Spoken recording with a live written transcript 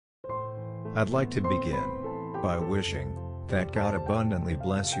I'd like to begin by wishing that God abundantly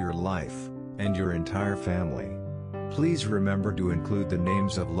bless your life and your entire family. Please remember to include the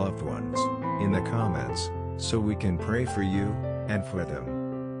names of loved ones in the comments so we can pray for you and for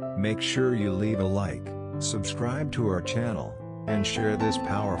them. Make sure you leave a like, subscribe to our channel, and share this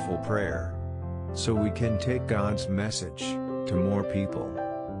powerful prayer so we can take God's message to more people.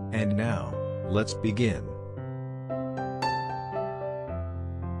 And now, let's begin.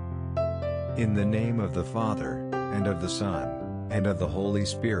 In the name of the Father, and of the Son, and of the Holy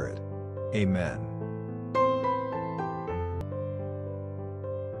Spirit. Amen.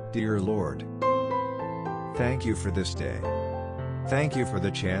 Dear Lord, thank you for this day. Thank you for the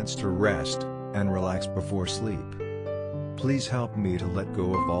chance to rest and relax before sleep. Please help me to let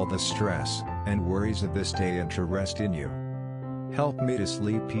go of all the stress and worries of this day and to rest in you. Help me to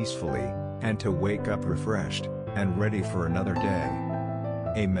sleep peacefully, and to wake up refreshed and ready for another day.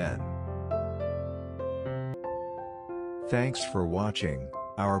 Amen. Thanks for watching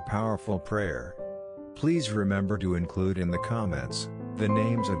our powerful prayer. Please remember to include in the comments the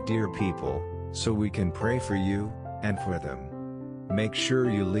names of dear people so we can pray for you and for them. Make sure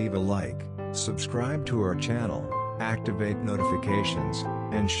you leave a like, subscribe to our channel, activate notifications,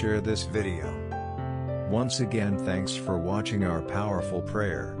 and share this video. Once again, thanks for watching our powerful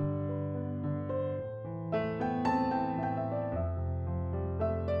prayer.